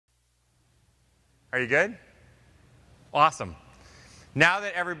Are you good? Awesome. Now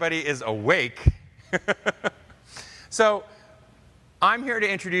that everybody is awake, so I'm here to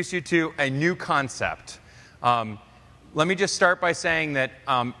introduce you to a new concept. Let me just start by saying that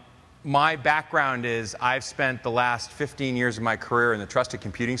my background is I've spent the last 15 years of my career in the trusted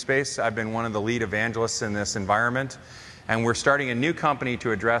computing space. I've been one of the lead evangelists in this environment, and we're starting a new company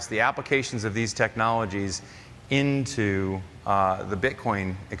to address the applications of these technologies into the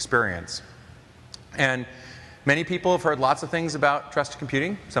Bitcoin experience. And many people have heard lots of things about trusted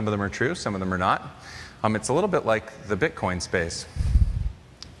computing. Some of them are true, some of them are not. It's a little bit like the Bitcoin space.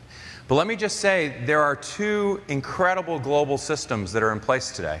 But let me just say, there are two incredible global systems that are in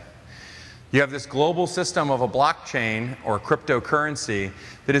place today. You have this global system of a blockchain or cryptocurrency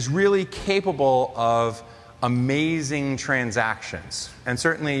that is really capable of amazing transactions. And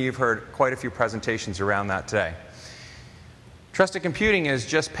certainly you've heard quite a few presentations around that today. Trusted computing is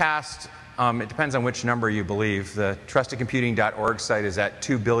just past, it depends on which number you believe. The trustedcomputing.org site is at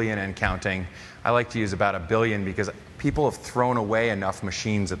 2 billion and counting. I like to use about 1 billion because people have thrown away enough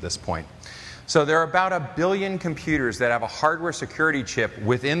machines at this point. So there are about 1 billion computers that have a hardware security chip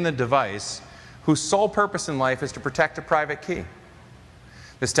within the device whose sole purpose in life is to protect a private key.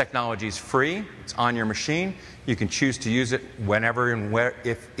 This technology is free. It's on your machine. You can choose to use it whenever and where,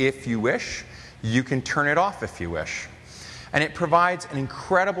 if you wish. You can turn it off if you wish. And it provides an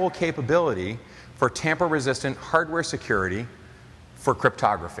incredible capability for tamper-resistant hardware security for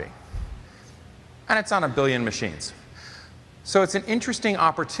cryptography. And it's on 1 billion machines. So it's an interesting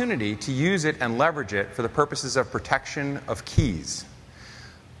opportunity to use it and leverage it for the purposes of protection of keys.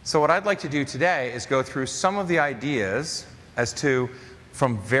 So what I'd like to do today is go through some of the ideas as to,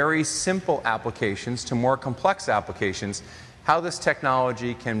 from very simple applications to more complex applications, how this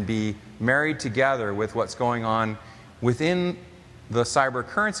technology can be married together with what's going on within the cyber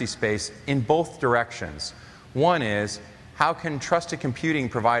currency space in both directions. One is, how can trusted computing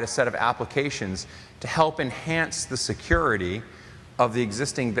provide a set of applications to help enhance the security of the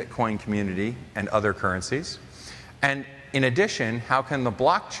existing Bitcoin community and other currencies? And in addition, how can the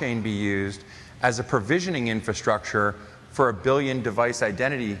blockchain be used as a provisioning infrastructure for 1 billion device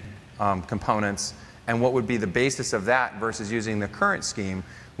identity components, and what would be the basis of that versus using the current scheme,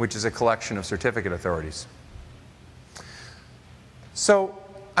 which is a collection of certificate authorities? So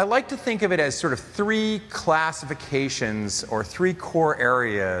I like to think of it as sort of 3 classifications or 3 core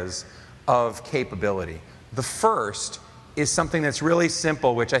areas of capability. The first is something that's really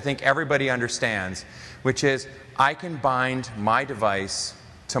simple, which I think everybody understands, which is I can bind my device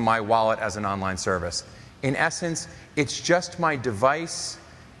to my wallet as an online service. In essence, it's just my device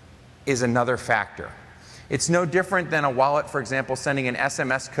is another factor. It's no different than a wallet, for example, sending an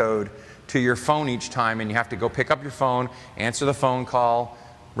SMS code to your phone each time, and you have to go pick up your phone, answer the phone call,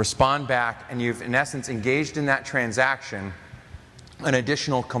 respond back, and you've in essence engaged in that transaction an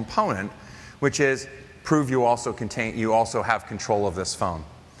additional component, which is prove you also have control of this phone.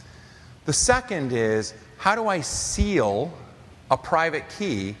 The second is, how do I seal a private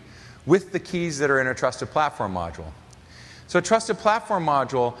key with the keys that are in a trusted platform module? So a trusted platform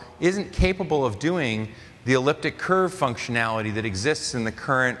module isn't capable of doing the elliptic curve functionality that exists in the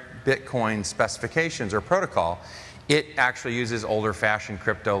current Bitcoin specifications or protocol. It actually uses older-fashioned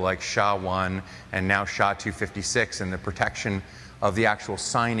crypto like SHA-1 and now SHA-256 and the protection of the actual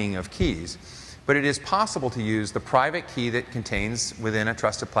signing of keys. But it is possible to use the private key that contains within a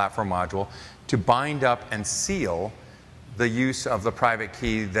trusted platform module to bind up and seal the use of the private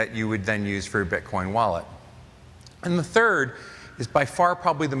key that you would then use for your Bitcoin wallet. And the third is by far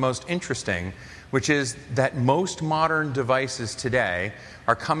probably the most interesting, which is that most modern devices today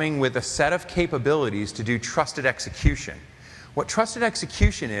are coming with a set of capabilities to do trusted execution. What trusted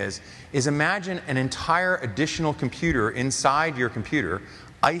execution is imagine an entire additional computer inside your computer,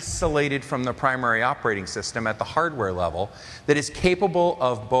 isolated from the primary operating system at the hardware level, that is capable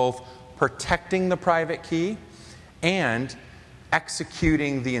of both protecting the private key and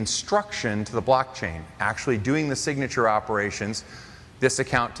executing the instruction to the blockchain, actually doing the signature operations, this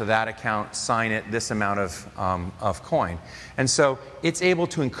account to that account, sign it, this amount of coin. And so it's able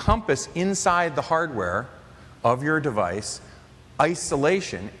to encompass inside the hardware of your device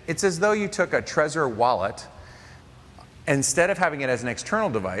isolation. It's as though you took a Trezor wallet, instead of having it as an external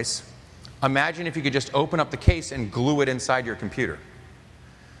device, imagine if you could just open up the case and glue it inside your computer.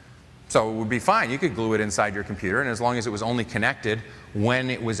 So it would be fine. You could glue it inside your computer, and as long as it was only connected when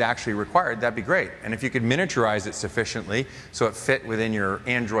it was actually required, that'd be great. And if you could miniaturize it sufficiently so it fit within your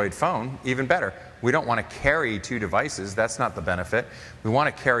Android phone, even better. We don't want to carry 2 devices. That's not the benefit. We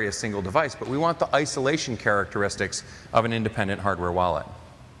want to carry a single device, but we want the isolation characteristics of an independent hardware wallet.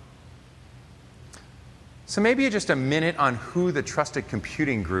 So maybe just a minute on who the Trusted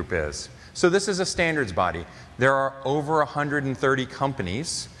Computing Group is. So this is a standards body. There are over 130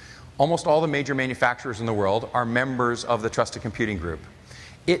 companies. Almost all the major manufacturers in the world are members of the Trusted Computing Group.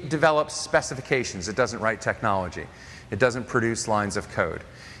 It develops specifications. It doesn't write technology. It doesn't produce lines of code.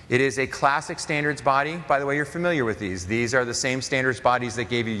 It is a classic standards body. By the way, you're familiar with these. These are the same standards bodies that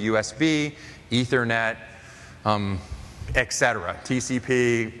gave you USB, Ethernet, etc.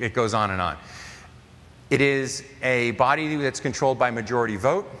 TCP, it goes on and on. It is a body that's controlled by majority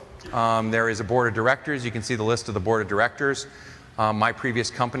vote. There is a board of directors. You can see the list of the board of directors. My previous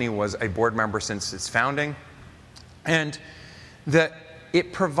company was a board member since its founding. And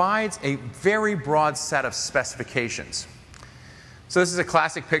it provides a very broad set of specifications. So this is a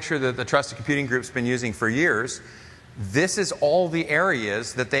classic picture that the Trusted Computing Group's been using for years. This is all the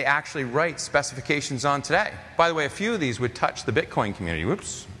areas that they actually write specifications on today. By the way, a few of these would touch the Bitcoin community.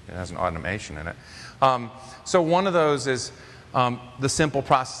 Whoops, it has an automation in it. So one of those is the simple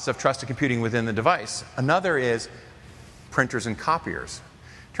process of trusted computing within the device. Another is printers and copiers.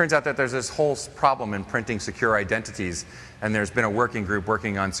 Turns out that there's this whole problem in printing secure identities, and there's been a working group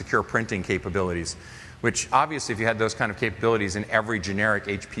working on secure printing capabilities, which obviously if you had those kind of capabilities in every generic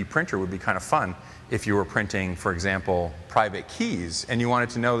HP printer would be kind of fun if you were printing, for example, private keys and you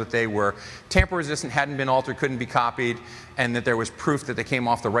wanted to know that they were tamper resistant, hadn't been altered, couldn't be copied, and that there was proof that they came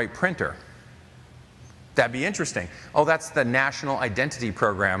off the right printer. That'd be interesting. Oh, that's the National Identity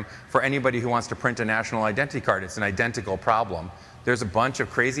Program for anybody who wants to print a national identity card. It's an identical problem. There's a bunch of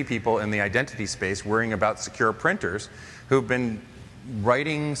crazy people in the identity space worrying about secure printers who've been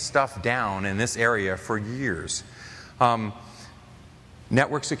writing stuff down in this area for years.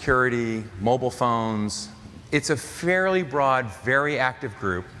 Network security, mobile phones. It's a fairly broad, very active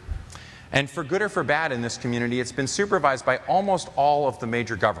group. And for good or for bad in this community, it's been supervised by almost all of the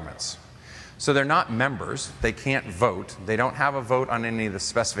major governments. So they're not members. They can't vote. They don't have a vote on any of the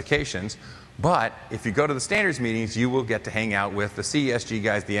specifications. But if you go to the standards meetings, you will get to hang out with the CESG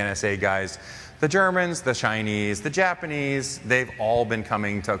guys, the NSA guys, the Germans, the Chinese, the Japanese. They've all been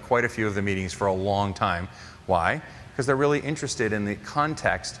coming to quite a few of the meetings for a long time. Why? Because they're really interested in the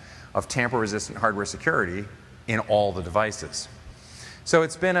context of tamper-resistant hardware security in all the devices. So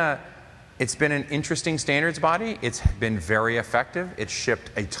it's been an interesting standards body. It's been very effective. It's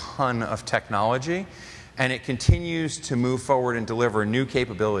shipped a ton of technology, and it continues to move forward and deliver new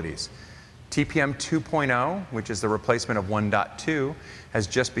capabilities. TPM 2.0, which is the replacement of 1.2, has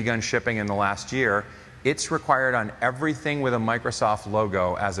just begun shipping in the last year. It's required on everything with a Microsoft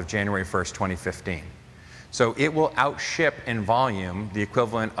logo as of January 1st, 2015. So it will outship in volume the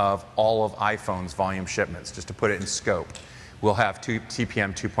equivalent of all of iPhone's volume shipments, just to put it in scope. We'll have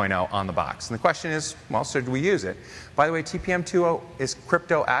TPM 2.0 on the box. And the question is, well, so do we use it? By the way, TPM 2.0 is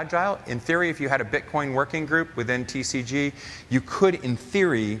crypto agile. In theory, if you had a Bitcoin working group within TCG, you could, in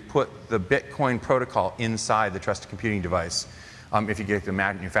theory, put the Bitcoin protocol inside the trusted computing device if you get the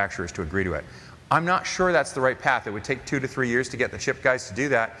manufacturers to agree to it. I'm not sure that's the right path. It would take 2 to 3 years to get the chip guys to do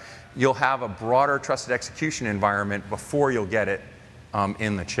that. You'll have a broader trusted execution environment before you'll get it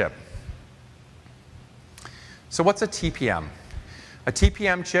in the chip. So what's a TPM? A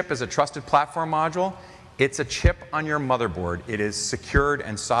TPM chip is a trusted platform module. It's a chip on your motherboard. It is secured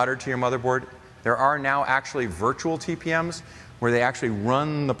and soldered to your motherboard. There are now actually virtual TPMs where they actually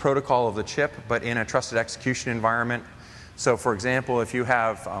run the protocol of the chip, but in a trusted execution environment. So for example, if you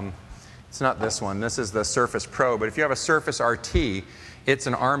have, it's not this one, this is the Surface Pro, but if you have a Surface RT, it's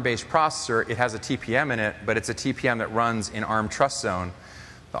an ARM-based processor. It has a TPM in it, but it's a TPM that runs in ARM Trust Zone.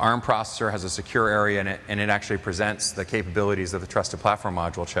 The ARM processor has a secure area in it, and it actually presents the capabilities of the Trusted Platform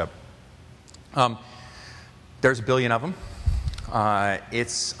Module chip. There's a billion of them.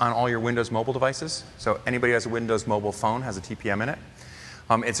 It's on all your Windows mobile devices. So anybody who has a Windows mobile phone has a TPM in it.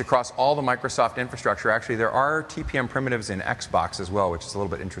 It's across all the Microsoft infrastructure. Actually, there are TPM primitives in Xbox as well, which is a little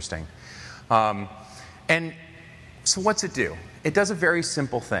bit interesting. And so what's it do? It does a very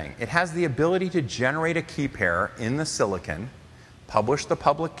simple thing. It has the ability to generate a key pair in the silicon, publish the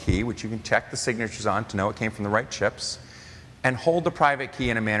public key, which you can check the signatures on to know it came from the right chips, and hold the private key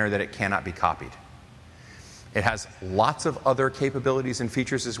in a manner that it cannot be copied. It has lots of other capabilities and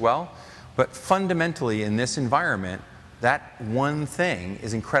features as well, but fundamentally in this environment, that one thing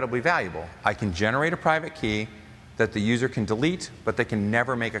is incredibly valuable. I can generate a private key that the user can delete, but they can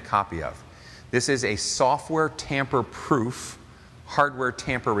never make a copy of. This is a software tamper-proof, hardware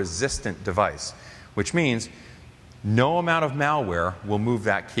tamper-resistant device, which means no amount of malware will move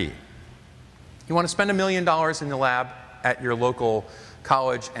that key. You want to spend $1 million in the lab at your local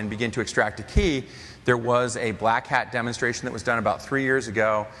college and begin to extract a key, There was a black hat demonstration that was done about 3 years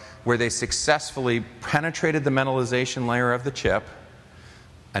ago where they successfully penetrated the metallization layer of the chip,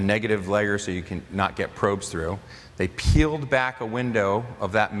 a negative layer so you can not get probes through. They peeled back a window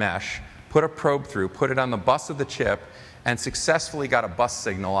of that mesh, put a probe through, put it on the bus of the chip, and successfully got a bus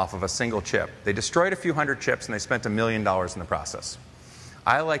signal off of a single chip. They destroyed a few hundred chips and they spent $1 million in the process.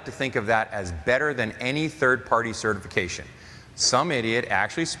 I like to think of that as better than any third-party certification. Some idiot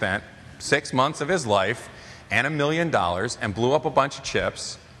actually spent 6 months of his life and $1 million and blew up a bunch of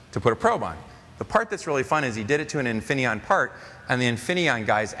chips to put a probe on. The part that's really fun is he did it to an Infineon part, and the Infineon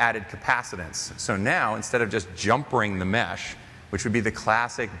guys added capacitance. So now, instead of just jumpering the mesh, which would be the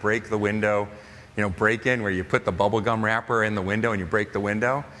classic break the window, break in where you put the bubblegum wrapper in the window and you break the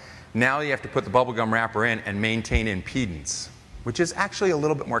window, now you have to put the bubblegum wrapper in and maintain impedance, which is actually a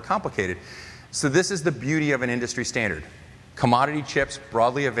little bit more complicated. So this is the beauty of an industry standard. Commodity chips,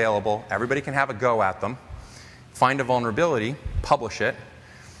 broadly available, everybody can have a go at them, find a vulnerability, publish it.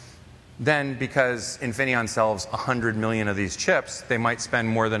 Then, because Infineon sells 100 million of these chips, they might spend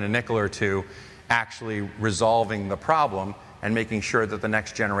more than a nickel or two actually resolving the problem and making sure that the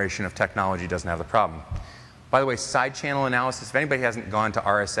next generation of technology doesn't have the problem. By the way, side channel analysis, if anybody hasn't gone to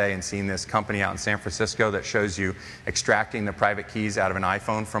RSA and seen this company out in San Francisco that shows you extracting the private keys out of an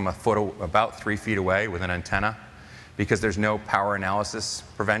iPhone from about 3 feet away with an antenna, because there's no power analysis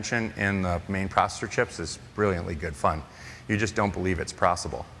prevention in the main processor chips, is brilliantly good fun. You just don't believe it's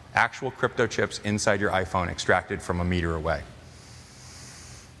possible. Actual crypto chips inside your iPhone extracted from 1 meter away.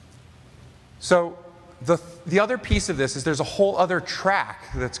 So the other piece of this is there's a whole other track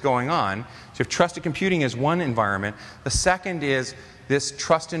that's going on. So if trusted computing is one environment, the second is this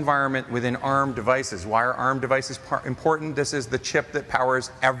trust environment within ARM devices. Why are ARM devices important? This is the chip that powers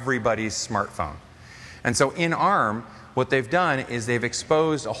everybody's smartphone. And so in ARM, what they've done is they've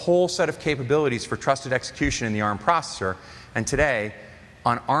exposed a whole set of capabilities for trusted execution in the ARM processor. And today,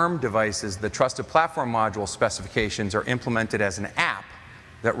 on ARM devices, the Trusted Platform Module specifications are implemented as an app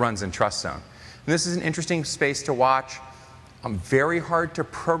that runs in TrustZone. And this is an interesting space to watch. Very hard to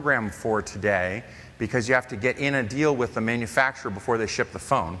program for today because you have to get in a deal with the manufacturer before they ship the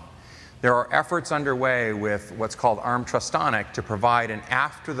phone. There are efforts underway with what's called ARM Trustonic to provide an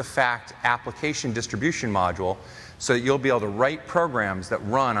after-the-fact application distribution module so that you'll be able to write programs that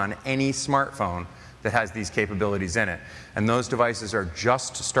run on any smartphone that has these capabilities in it. And those devices are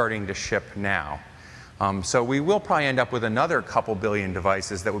just starting to ship now. So we will probably end up with another couple billion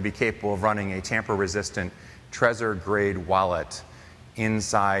devices that would be capable of running a tamper-resistant Trezor-grade wallet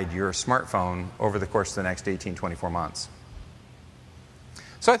inside your smartphone over the course of the next 18, 24 months.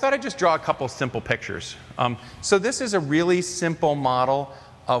 So I thought I'd just draw a couple simple pictures. So this is a really simple model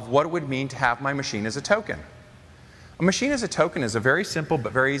of what it would mean to have my machine as a token. A machine as a token is a very simple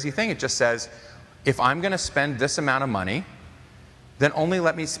but very easy thing. It just says, if I'm going to spend this amount of money, then only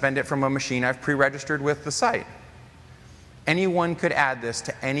let me spend it from a machine I've pre-registered with the site. Anyone could add this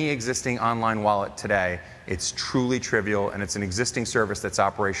to any existing online wallet today. It's truly trivial, and it's an existing service that's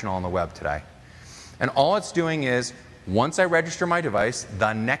operational on the web today. And all it's doing is, once I register my device,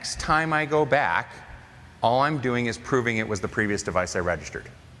 the next time I go back, all I'm doing is proving it was the previous device I registered.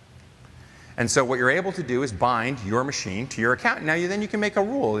 And so what you're able to do is bind your machine to your account. Now then you can make a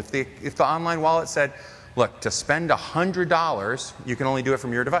rule. If the online wallet said, look, to spend $100, you can only do it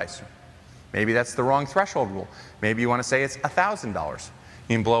from your device. Maybe that's the wrong threshold rule. Maybe you want to say it's $1,000.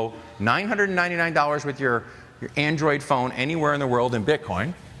 You can blow $999 with your Android phone anywhere in the world in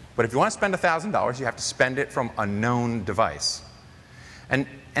Bitcoin. But if you want to spend $1,000, you have to spend it from a known device. And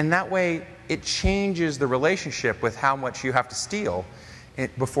that way, it changes the relationship with how much you have to steal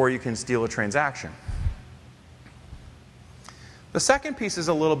before you can steal a transaction. The second piece is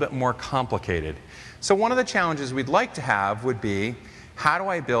a little bit more complicated. So one of the challenges we'd like to have would be, how do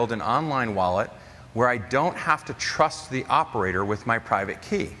I build an online wallet where I don't have to trust the operator with my private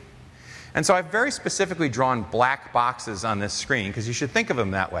key? And so I've very specifically drawn black boxes on this screen, because you should think of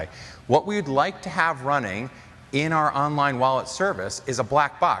them that way. What we'd like to have running in our online wallet service is a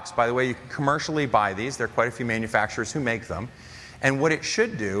black box. By the way, you can commercially buy these. There are quite a few manufacturers who make them. And what it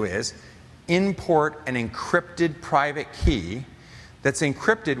should do is import an encrypted private key that's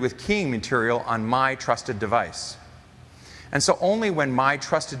encrypted with keying material on my trusted device. And so only when my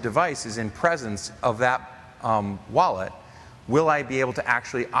trusted device is in presence of that wallet will I be able to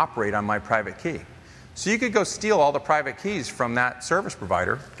actually operate on my private key. So you could go steal all the private keys from that service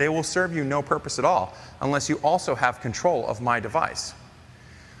provider. They will serve you no purpose at all unless you also have control of my device.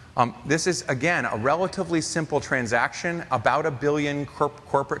 This is, again, a relatively simple transaction. About 1 billion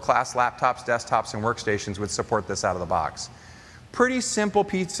corporate class laptops, desktops, and workstations would support this out of the box. Pretty simple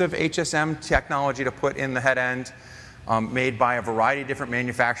piece of HSM technology to put in the head end, made by a variety of different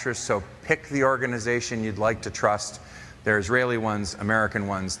manufacturers, so pick the organization you'd like to trust. There are Israeli ones, American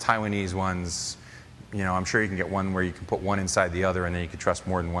ones, Taiwanese ones. You know, I'm sure you can get one where you can put one inside the other and then you can trust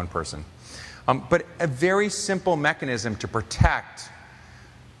more than one person. But a very simple mechanism to protect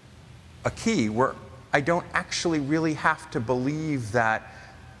a key where I don't actually really have to believe that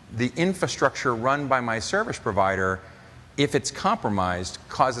the infrastructure run by my service provider, if it's compromised,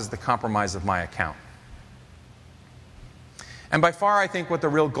 causes the compromise of my account. And by far, I think what the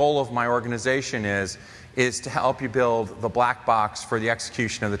real goal of my organization is to help you build the black box for the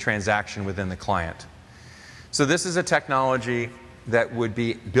execution of the transaction within the client. So this is a technology that would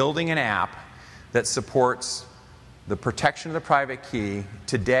be building an app that supports the protection of the private key.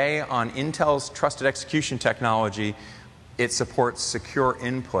 Today, on Intel's trusted execution technology, it supports secure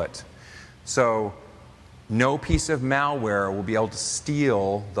input. So no piece of malware will be able to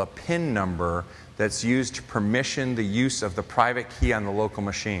steal the PIN number that's used to permission the use of the private key on the local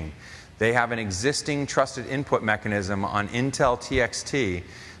machine. They have an existing trusted input mechanism on Intel TXT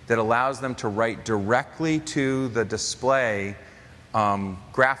that allows them to write directly to the display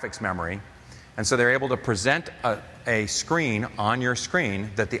graphics memory. And so they're able to present a screen on your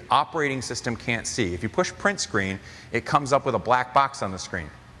screen that the operating system can't see. If you push print screen, it comes up with a black box on the screen.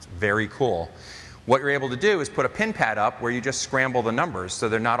 It's very cool. What you're able to do is put a pin pad up where you just scramble the numbers so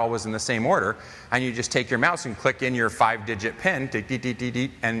they're not always in the same order, and you just take your mouse and click in your 5-digit pin,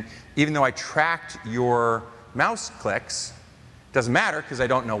 and even though I tracked your mouse clicks, it doesn't matter because I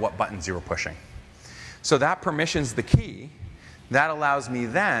don't know what buttons you were pushing. So that permissions the key. That allows me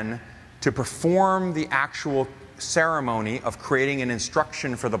then to perform the actual ceremony of creating an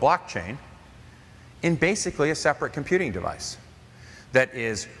instruction for the blockchain in basically a separate computing device that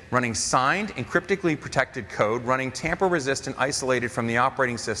is running signed, encryptically protected code, running tamper-resistant, isolated from the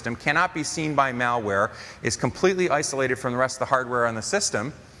operating system, cannot be seen by malware, is completely isolated from the rest of the hardware on the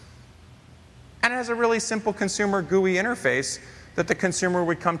system, and has a really simple consumer GUI interface that the consumer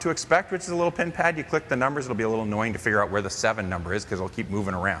would come to expect, which is a little pin pad. You click the numbers. It'll be a little annoying to figure out where the 7 number is because it'll keep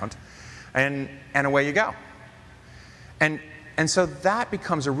moving around. And away you go. And so that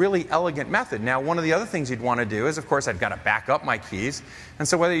becomes a really elegant method. Now, one of the other things you'd want to do is, of course, I've got to back up my keys. And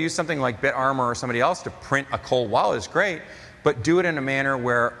so whether you use something like BitArmor or somebody else to print a cold wallet is great, but do it in a manner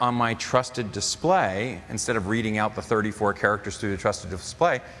where on my trusted display, instead of reading out the 34 characters through the trusted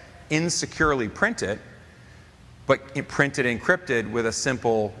display, insecurely print it, but print it encrypted with a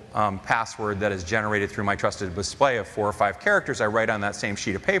simple password that is generated through my trusted display of 4 or 5 characters I write on that same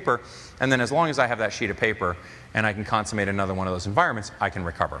sheet of paper. And then as long as I have that sheet of paper and I can consummate another one of those environments, I can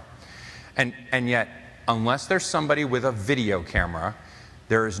recover. And yet, unless there's somebody with a video camera,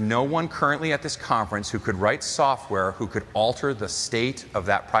 there is no one currently at this conference who could write software who could alter the state of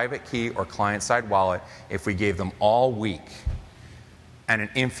that private key or client-side wallet if we gave them all week and an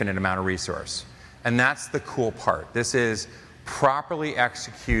infinite amount of resource. And that's the cool part. This is properly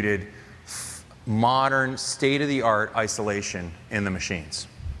executed, modern, state-of-the-art isolation in the machines.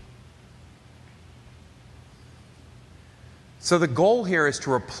 So the goal here is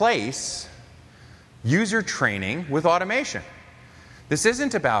to replace user training with automation. This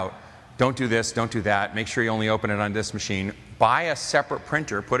isn't about don't do this, don't do that, make sure you only open it on this machine. Buy a separate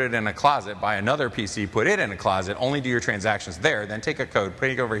printer, put it in a closet, buy another PC, put it in a closet, only do your transactions there, then take a code, put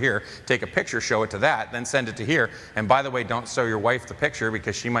it over here, take a picture, show it to that, then send it to here. And by the way, don't show your wife the picture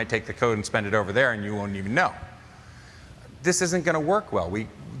because she might take the code and spend it over there and you won't even know. This isn't going to work well.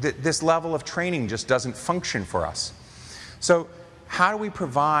 This level of training just doesn't function for us. So how do we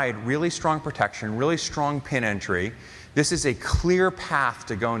provide really strong protection, really strong PIN entry? This is a clear path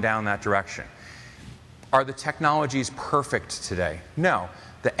to going down that direction. Are the technologies perfect today? No.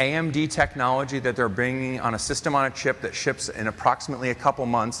 The AMD technology that they're bringing on a system on a chip that ships in approximately a couple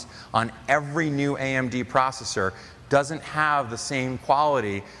months on every new AMD processor doesn't have the same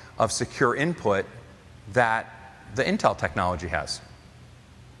quality of secure input that the Intel technology has.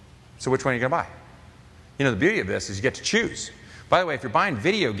 So which one are you going to buy? You know, the beauty of this is you get to choose. By the way, if you're buying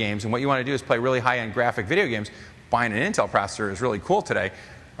video games and what you want to do is play really high-end graphic video games, buying an Intel processor is really cool today.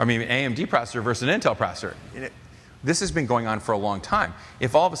 I mean, an AMD processor versus an Intel processor. This has been going on for a long time.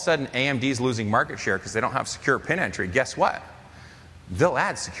 If all of a sudden AMD is losing market share because they don't have secure PIN entry, guess what? They'll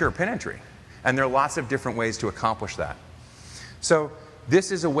add secure PIN entry. And there are lots of different ways to accomplish that. So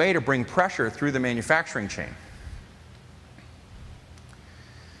this is a way to bring pressure through the manufacturing chain.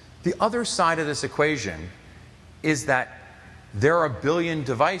 The other side of this equation is that there are a billion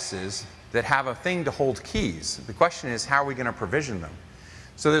devices that have a thing to hold keys. The question is, how are we going to provision them?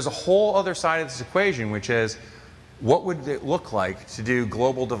 So there's a whole other side of this equation, which is, What would it look like to do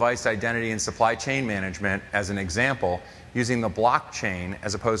global device identity and supply chain management, as an example, using the blockchain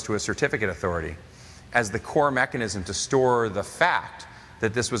as opposed to a certificate authority as the core mechanism to store the fact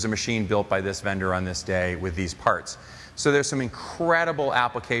that this was a machine built by this vendor on this day with these parts? So there's some incredible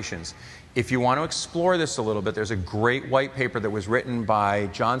applications. If you want to explore this a little bit, there's a great white paper that was written by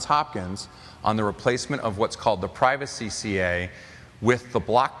Johns Hopkins on the replacement of what's called the privacy CA with the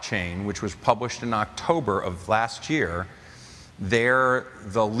blockchain, which was published in October of last year. They're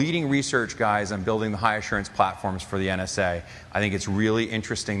the leading research guys on building the high assurance platforms for the NSA. I think it's really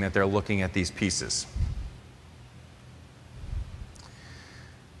interesting that they're looking at these pieces.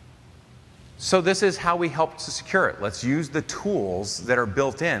 So this is how we help to secure it. Let's use the tools that are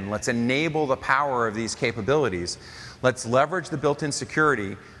built in. Let's enable the power of these capabilities. Let's leverage the built-in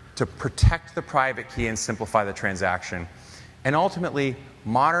security to protect the private key and simplify the transaction. And ultimately,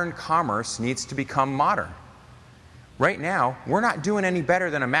 modern commerce needs to become modern. Right now, we're not doing any better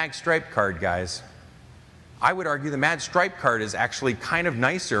than a mag stripe card, guys. I would argue the mag stripe card is actually kind of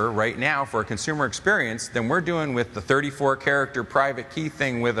nicer right now for a consumer experience than we're doing with the 34-character private key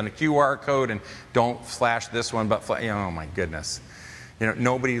thing with a QR code and don't flash this one, but oh my goodness. You know,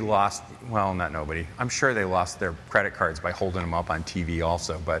 nobody lost, well, not nobody. I'm sure they lost their credit cards by holding them up on TV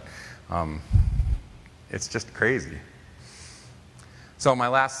also, but it's just crazy. So my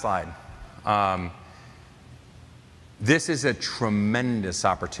last slide. This is a tremendous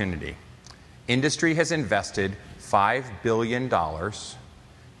opportunity. Industry has invested $5 billion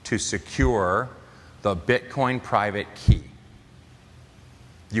to secure the Bitcoin private key.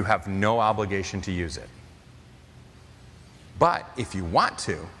 You have no obligation to use it. But if you want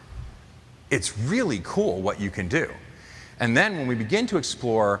to, it's really cool what you can do. And then when we begin to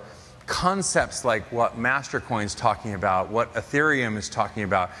explore concepts like what Mastercoin's talking about, what Ethereum is talking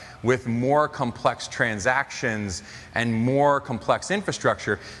about, with more complex transactions and more complex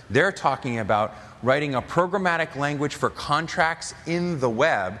infrastructure, they're talking about writing a programmatic language for contracts in the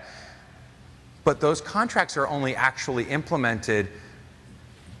web, but those contracts are only actually implemented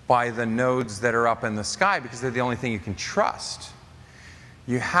by the nodes that are up in the sky because they're the only thing you can trust.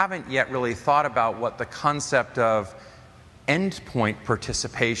 You haven't yet really thought about what the concept of endpoint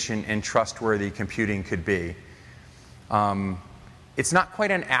participation in trustworthy computing could be. It's not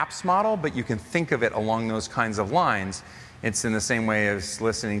quite an apps model, but you can think of it along those kinds of lines. It's in the same way as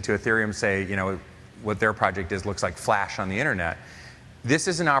listening to Ethereum say, you know, what their project is looks like Flash on the internet. This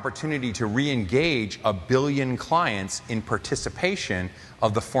is an opportunity to re-engage 1 billion clients in participation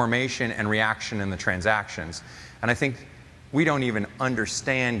of the formation and reaction in the transactions. And I think we don't even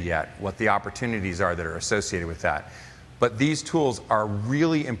understand yet what the opportunities are that are associated with that. But these tools are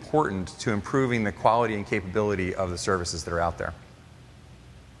really important to improving the quality and capability of the services that are out there.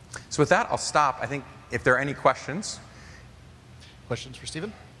 So with that, I'll stop. I think if there are any questions. Questions for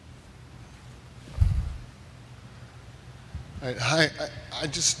Stephen? Hi,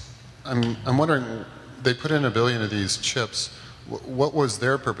 I'm wondering, they put in 1 billion of these chips. What was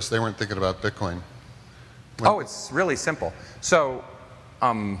their purpose? They weren't thinking about Bitcoin. Oh, it's really simple. So,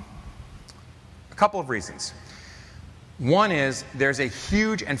 a couple of reasons. One is there's a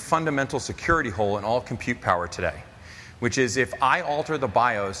huge and fundamental security hole in all compute power today, which is if I alter the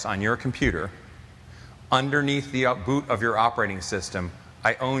BIOS on your computer, underneath the boot of your operating system,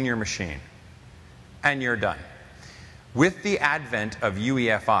 I own your machine, and you're done. With the advent of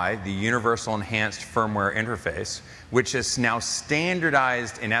UEFI, the Universal Enhanced Firmware Interface, which is now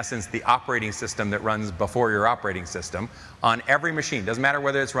standardized, in essence, the operating system that runs before your operating system on every machine. Doesn't matter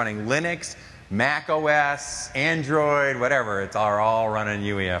whether it's running Linux, Mac OS, Android, whatever, it's all running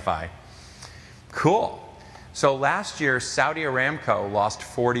UEFI. Cool. So last year, Saudi Aramco lost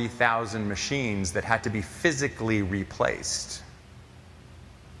 40,000 machines that had to be physically replaced.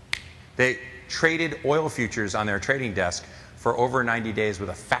 They traded oil futures on their trading desk for over 90 days with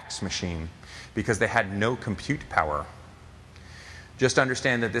a fax machine because they had no compute power. Just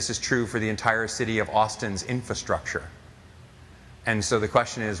understand that this is true for the entire city of Austin's infrastructure. And so the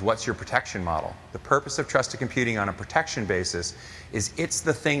question is, what's your protection model? The purpose of trusted computing on a protection basis is it's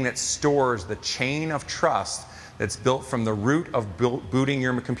the thing that stores the chain of trust that's built from the root of booting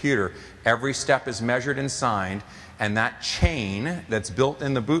your computer. Every step is measured and signed, and that chain that's built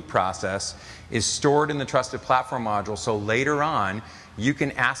in the boot process is stored in the trusted platform module, so later on you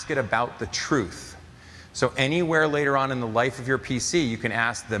can ask it about the truth. So anywhere later on in the life of your PC, you can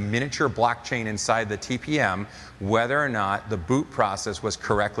ask the miniature blockchain inside the TPM whether or not the boot process was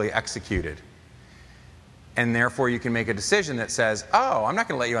correctly executed. And therefore, you can make a decision that says, oh, I'm not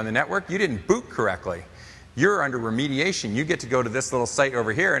going to let you on the network. You didn't boot correctly. You're under remediation. You get to go to this little site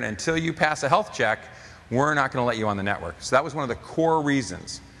over here, and until you pass a health check, we're not going to let you on the network. So that was one of the core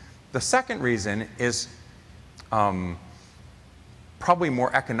reasons. The second reason is probably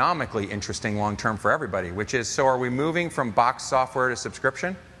more economically interesting long term for everybody, which is, so are we moving from box software to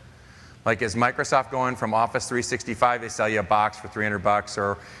subscription? Like, is Microsoft going from Office 365, they sell you a box for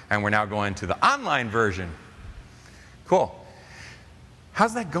 $300, and we're now going to the online version? Cool.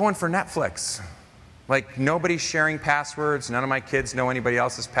 How's that going for Netflix? Like, nobody's sharing passwords. None of my kids know anybody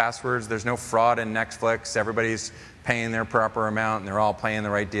else's passwords. There's no fraud in Netflix. Everybody's paying their proper amount, and they're all paying the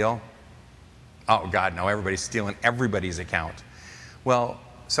right deal. Oh, God, no, everybody's stealing everybody's account. Well,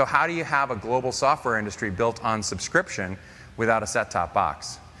 so how do you have a global software industry built on subscription without a set-top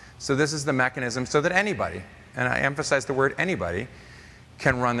box? So this is the mechanism so that anybody, and I emphasize the word anybody,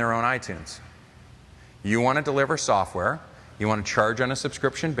 can run their own iTunes. You want to deliver software, you want to charge on a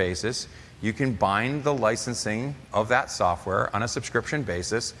subscription basis, you can bind the licensing of that software on a subscription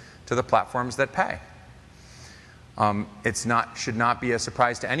basis to the platforms that pay. Should not be a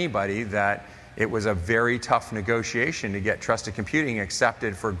surprise to anybody that it was a very tough negotiation to get trusted computing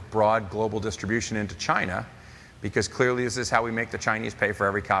accepted for broad global distribution into China, because clearly this is how we make the Chinese pay for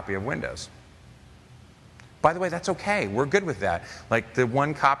every copy of Windows. By the way, that's okay. We're good with that. Like the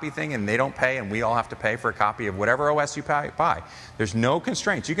one copy thing, and they don't pay, and we all have to pay for a copy of whatever OS you buy. There's no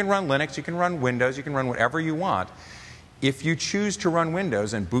constraints. You can run Linux, you can run Windows, you can run whatever you want. If you choose to run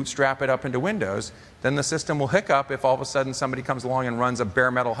Windows and bootstrap it up into Windows, then the system will hiccup if all of a sudden somebody comes along and runs a bare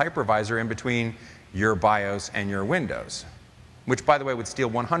metal hypervisor in between your BIOS and your Windows, which, by the way, would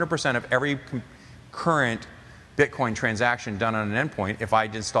steal 100% of every current Bitcoin transaction done on an endpoint if I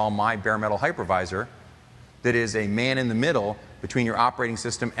install my bare metal hypervisor that is a man in the middle between your operating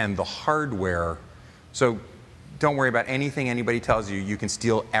system and the hardware. So don't worry about anything anybody tells you. You can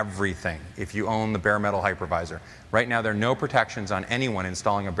steal everything if you own the bare metal hypervisor. Right now, there are no protections on anyone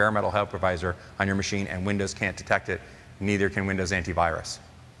installing a bare metal hypervisor on your machine, and Windows can't detect it. Neither can Windows antivirus.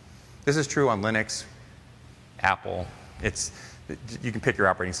 This is true on Linux, Apple. You can pick your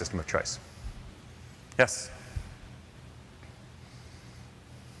operating system of choice. Yes?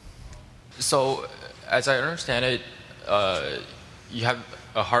 So, as I understand it, you have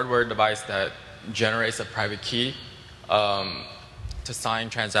a hardware device that generates a private key to sign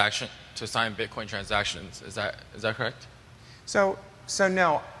Bitcoin transactions. Is that correct? So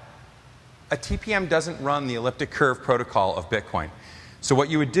no, a TPM doesn't run the elliptic curve protocol of Bitcoin. So what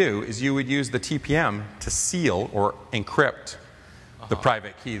you would do is you would use the TPM to seal or encrypt the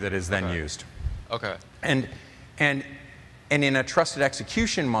private key that is then used. Okay. And in a trusted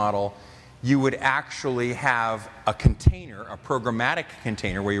execution model, you would actually have a container, a programmatic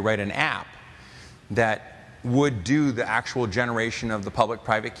container, where you write an app that would do the actual generation of the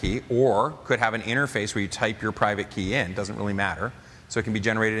public-private key, or could have an interface where you type your private key in. Doesn't really matter. So it can be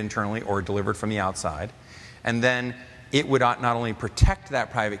generated internally or delivered from the outside. And then it would not only protect that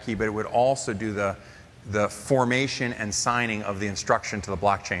private key, but it would also do the formation and signing of the instruction to the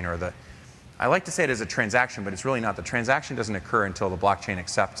blockchain, or I like to say it as a transaction, but it's really not. The transaction doesn't occur until the blockchain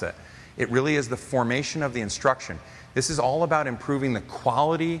accepts it. It really is the formation of the instruction. This is all about improving the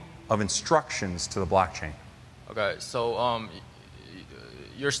quality of instructions to the blockchain. Okay, so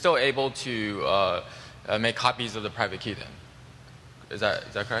you're still able to make copies of the private key then? Is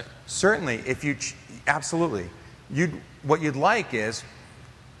that correct? Certainly, absolutely. What you'd like is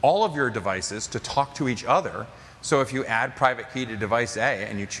all of your devices to talk to each other. So if you add private key to device A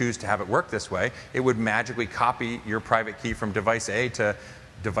and you choose to have it work this way, it would magically copy your private key from device A to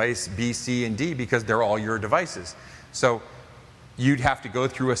device B, C, and D, because they're all your devices. So you'd have to go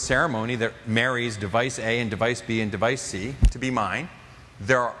through a ceremony that marries device A and device B and device C to be mine.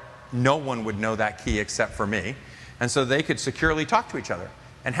 No one would know that key except for me. And so they could securely talk to each other.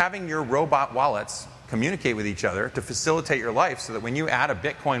 And having your robot wallets communicate with each other to facilitate your life so that when you add a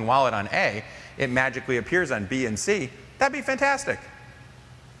Bitcoin wallet on A, it magically appears on B and C, that'd be fantastic.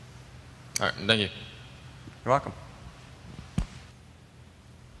 All right, thank you. You're welcome.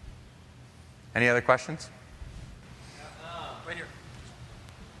 Any other questions? Right here.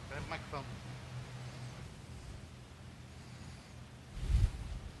 I have a microphone.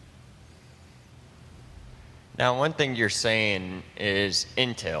 Now, one thing you're saying is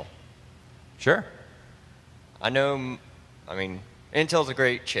Intel. Sure. I know, Intel's a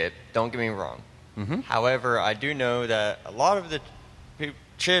great chip, don't get me wrong. Mm-hmm. However, I do know that a lot of the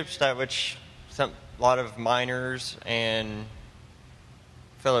chips a lot of miners and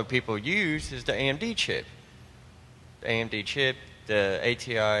fellow people use is the AMD chip. The AMD chip, the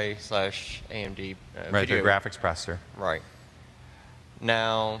ATI/AMD Right, the video. graphics processor. Right.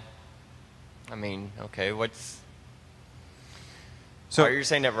 Now, okay, So are you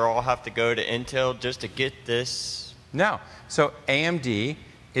saying that we all have to go to Intel just to get this? No. So AMD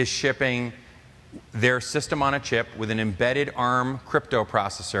is shipping their system on a chip with an embedded ARM crypto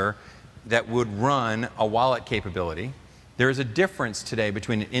processor that would run a wallet capability. There is a difference today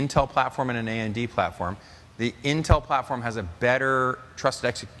between an Intel platform and an AMD platform. The Intel platform has a better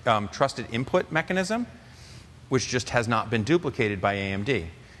trusted input mechanism, which just has not been duplicated by AMD.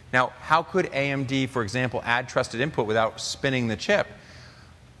 Now, how could AMD, for example, add trusted input without spinning the chip?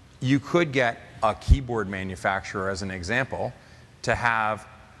 You could get a keyboard manufacturer, as an example, to have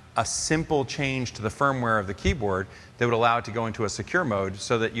a simple change to the firmware of the keyboard that would allow it to go into a secure mode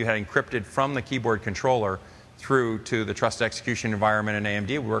so that you had encrypted from the keyboard controller through to the trusted execution environment in AMD.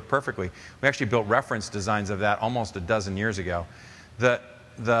 It would work perfectly. We actually built reference designs of that almost a dozen years ago.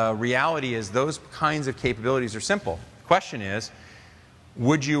 The reality is those kinds of capabilities are simple. The question is,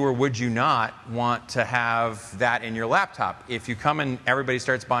 would you or would you not want to have that in your laptop? If you come and everybody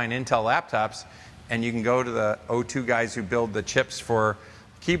starts buying Intel laptops, and you can go to the O2 guys who build the chips for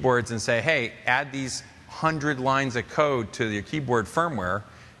keyboards and say, hey, add these 100 lines of code to your keyboard firmware,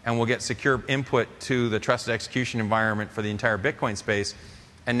 and we'll get secure input to the trusted execution environment for the entire Bitcoin space.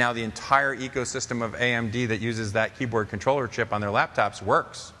 And now the entire ecosystem of AMD that uses that keyboard controller chip on their laptops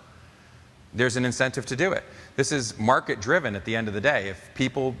works. There's an incentive to do it. This is market driven at the end of the day. If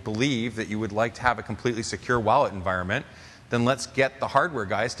people believe that you would like to have a completely secure wallet environment, then let's get the hardware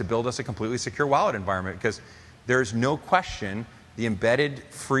guys to build us a completely secure wallet environment, because there's no question the embedded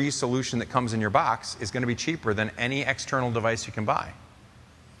free solution that comes in your box is going to be cheaper than any external device you can buy.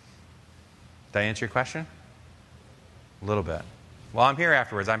 Did I answer your question? A little bit. Well, I'm here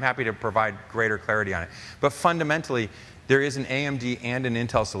afterwards. I'm happy to provide greater clarity on it. But fundamentally, there is an AMD and an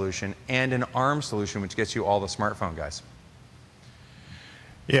Intel solution and an ARM solution, which gets you all the smartphone guys.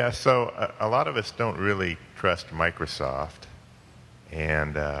 Yeah, so a lot of us don't really trust Microsoft.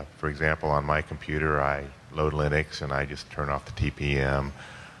 And for example, on my computer, I load Linux and I just turn off the TPM.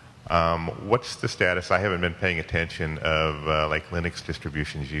 What's the status? I haven't been paying attention of like Linux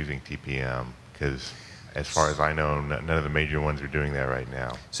distributions using TPM, because as far as I know, none of the major ones are doing that right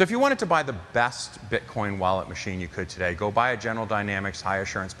now. So if you wanted to buy the best Bitcoin wallet machine you could today, go buy a General Dynamics high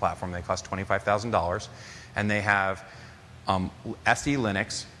assurance platform. They cost $25,000, and they have SE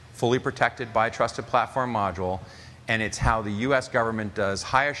Linux, fully protected by a trusted platform module, and it's how the US government does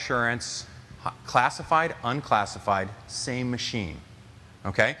high assurance, classified, unclassified, same machine.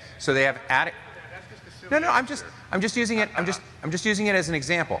 Okay? So they have added. No, I'm just using it. I'm just using it as an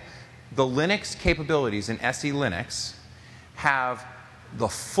example. The Linux capabilities in SE Linux have the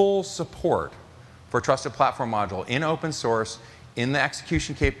full support for trusted platform module in open source, in the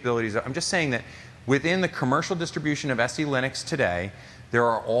execution capabilities. I'm just saying that within the commercial distribution of SE Linux today, there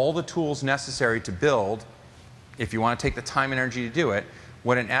are all the tools necessary to build, if you want to take the time and energy to do it,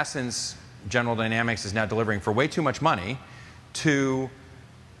 what in essence General Dynamics is now delivering for way too much money to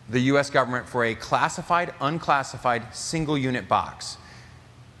the US government for a classified, unclassified, single unit box.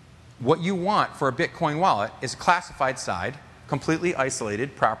 What you want for a Bitcoin wallet is a classified side, completely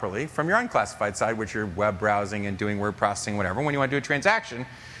isolated properly from your unclassified side, which you're web browsing and doing word processing, whatever. When you want to do a transaction,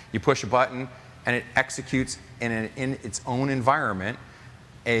 you push a button and it executes in its own environment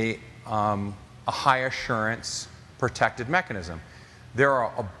a high assurance protected mechanism. There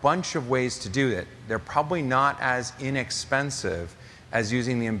are a bunch of ways to do it. They're probably not as inexpensive as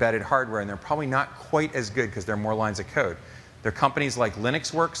using the embedded hardware, and they're probably not quite as good because there are more lines of code. There are companies like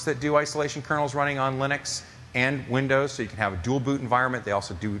LinuxWorks that do isolation kernels running on Linux and Windows, so you can have a dual boot environment. They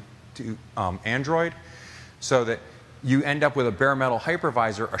also do Android, so that you end up with a bare metal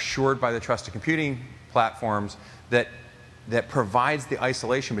hypervisor assured by the trusted computing platforms that provides the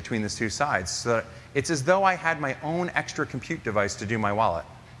isolation between the two sides. So that it's as though I had my own extra compute device to do my wallet.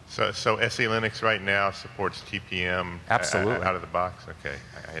 So SE Linux right now supports TPM. Absolutely. Out of the box? Okay.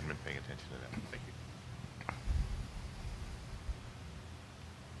 I hadn't been paying attention to that. Thank you.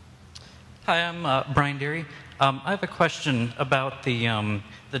 Hi, I'm Brian Deary. I have a question about the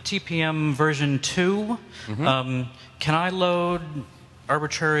TPM version 2. Mm-hmm. Can I load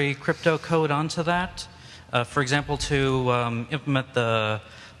arbitrary crypto code onto that? For example, to implement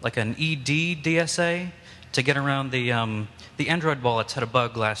like an ED DSA to get around the Android wallets had a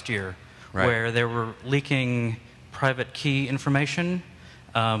bug last year, right, where they were leaking private key information,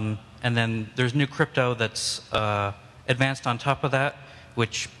 and then there's new crypto that's advanced on top of that,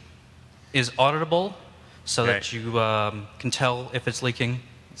 which is auditable, so that you can tell if it's leaking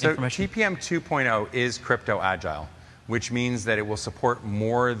information. So TPM 2.0 is crypto agile, which means that it will support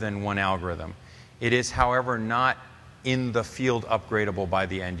more than one algorithm. It is, however, not in the field upgradable by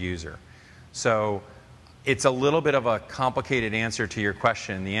the end user. So It's a little bit of a complicated answer to your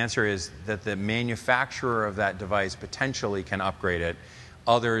question. The answer is that the manufacturer of that device potentially can upgrade it.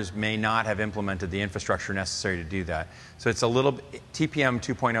 Others may not have implemented the infrastructure necessary to do that. So it's a little, TPM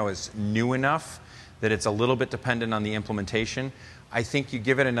 2.0 is new enough that it's a little bit dependent on the implementation. I think you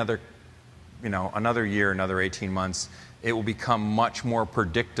give it another, another year, another 18 months, it will become much more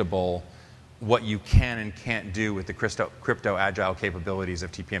predictable what you can and can't do with the crypto agile capabilities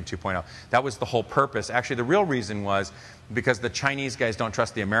of TPM 2.0. That was the whole purpose. Actually, the real reason was because the Chinese guys don't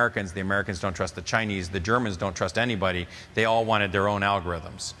trust the Americans don't trust the Chinese, the Germans don't trust anybody. They all wanted their own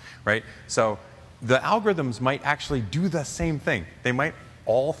algorithms, right? So the algorithms might actually do the same thing. They might,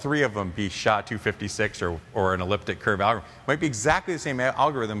 all three of them, be SHA-256 or an elliptic curve algorithm. It might be exactly the same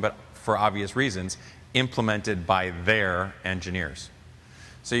algorithm, but for obvious reasons, implemented by their engineers.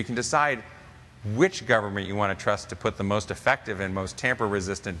 So you can decide which government you want to trust to put the most effective and most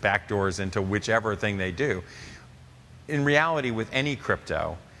tamper-resistant backdoors into whichever thing they do. In reality, with any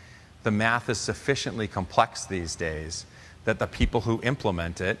crypto, the math is sufficiently complex these days that the people who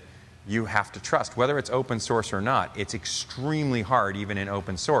implement it, you have to trust. Whether it's open source or not, it's extremely hard, even in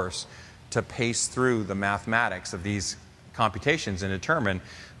open source, to pace through the mathematics of these computations and determine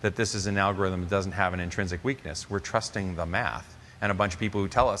that this is an algorithm that doesn't have an intrinsic weakness. We're trusting the math and a bunch of people who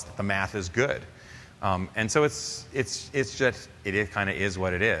tell us that the math is good. And so it kind of is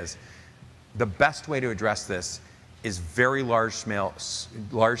what it is. The best way to address this is very large-scale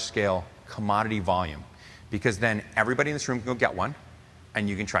commodity volume, because then everybody in this room can go get one, and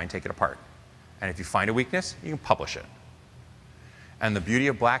you can try and take it apart. And if you find a weakness, you can publish it. And the beauty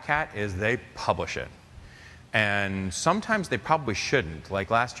of Black Hat is they publish it. And sometimes they probably shouldn't. Like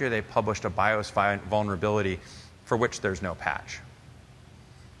last year, they published a BIOS vulnerability for which there's no patch.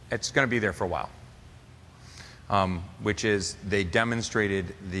 It's going to be there for a while, which is they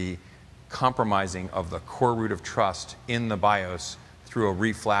demonstrated the compromising of the core root of trust in the BIOS through a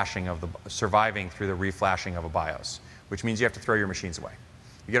reflashing of surviving through the reflashing of a BIOS, which means you have to throw your machines away.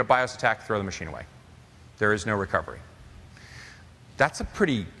 You get a BIOS attack, throw the machine away. There is no recovery. That's a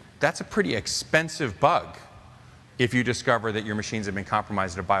pretty expensive bug. If you discover that your machines have been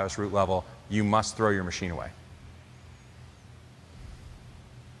compromised at a BIOS root level, you must throw your machine away.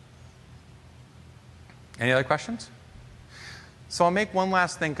 Any other questions? So I'll make one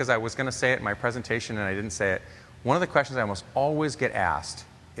last thing, because I was going to say it in my presentation and I didn't say it. One of the questions I almost always get asked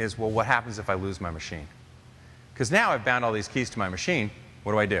is, well, what happens if I lose my machine? Because now I've bound all these keys to my machine.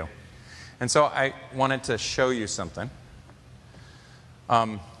 What do I do? And so I wanted to show you something.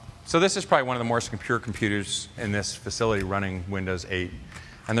 So this is probably one of the more secure computers in this facility running Windows 8.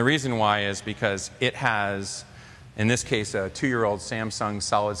 And the reason why is because it has, in this case, a 2-year-old Samsung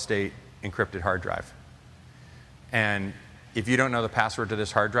solid-state encrypted hard drive. And if you don't know the password to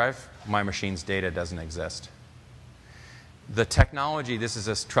this hard drive, my machine's data doesn't exist. The technology, this is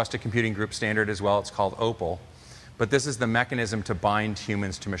a trusted computing group standard as well. It's called Opal. But this is the mechanism to bind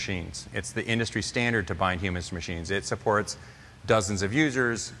humans to machines. It's the industry standard to bind humans to machines. It supports dozens of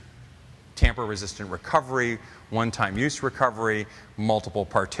users, tamper-resistant recovery, one-time use recovery, multiple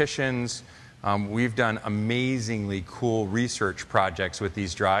partitions. We've done amazingly cool research projects with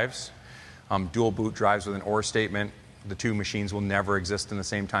these drives. Dual boot drives with an OR statement. The two machines will never exist in the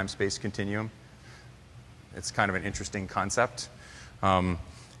same time-space continuum. It's kind of an interesting concept. And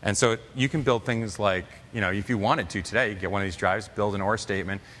so you can build things like, if you wanted to today, you get one of these drives, build an OR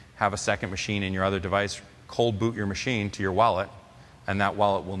statement, have a second machine in your other device, cold boot your machine to your wallet, and that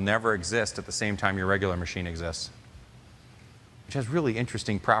wallet will never exist at the same time your regular machine exists, which has really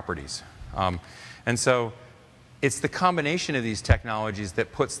interesting properties. And so it's the combination of these technologies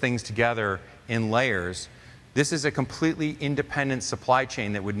that puts things together in layers. This is a completely independent supply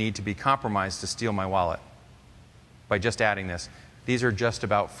chain that would need to be compromised to steal my wallet by just adding this. These are just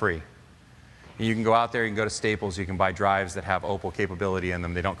about free. And you can go out there, you can go to Staples, you can buy drives that have Opal capability in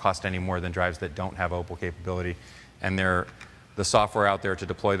them. They don't cost any more than drives that don't have Opal capability. And the software out there to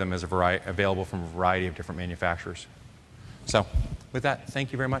deploy them is available from a variety of different manufacturers. So with that,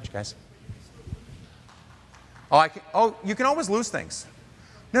 thank you very much, guys. You can always lose things.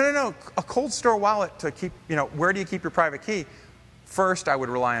 No. A cold store wallet to keep, where do you keep your private key? First, I would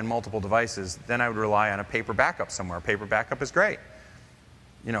rely on multiple devices. Then I would rely on a paper backup somewhere. Paper backup is great.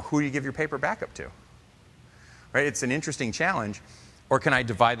 Who do you give your paper backup to? Right? It's an interesting challenge. Or can I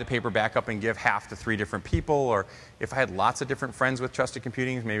divide the paper backup and give half to 3 different people? Or if I had lots of different friends with trusted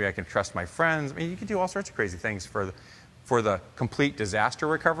computing, maybe I can trust my friends. I mean, you can do all sorts of crazy things for the complete disaster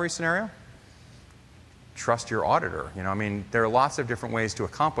recovery scenario. Trust your auditor. There are lots of different ways to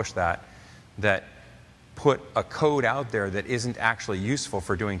accomplish that put a code out there that isn't actually useful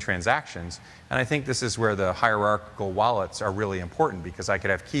for doing transactions. And I think this is where the hierarchical wallets are really important, because I could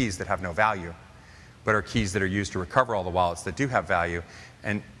have keys that have no value, but are keys that are used to recover all the wallets that do have value.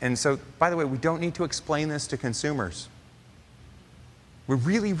 And so, by the way, we don't need to explain this to consumers. We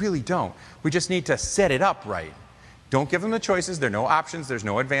really, really don't. We just need to set it up right. Don't give them the choices. There are no options. There's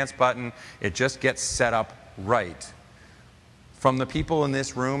no advanced button. It just gets set up right. From the people in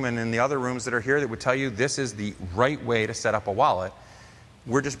this room and in the other rooms that are here that would tell you this is the right way to set up a wallet,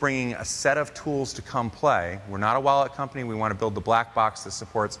 we're just bringing a set of tools to come play. We're not a wallet company. We want to build the black box that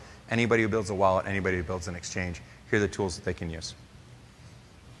supports anybody who builds a wallet, anybody who builds an exchange. Here are the tools that they can use.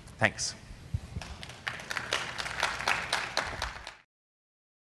 Thanks.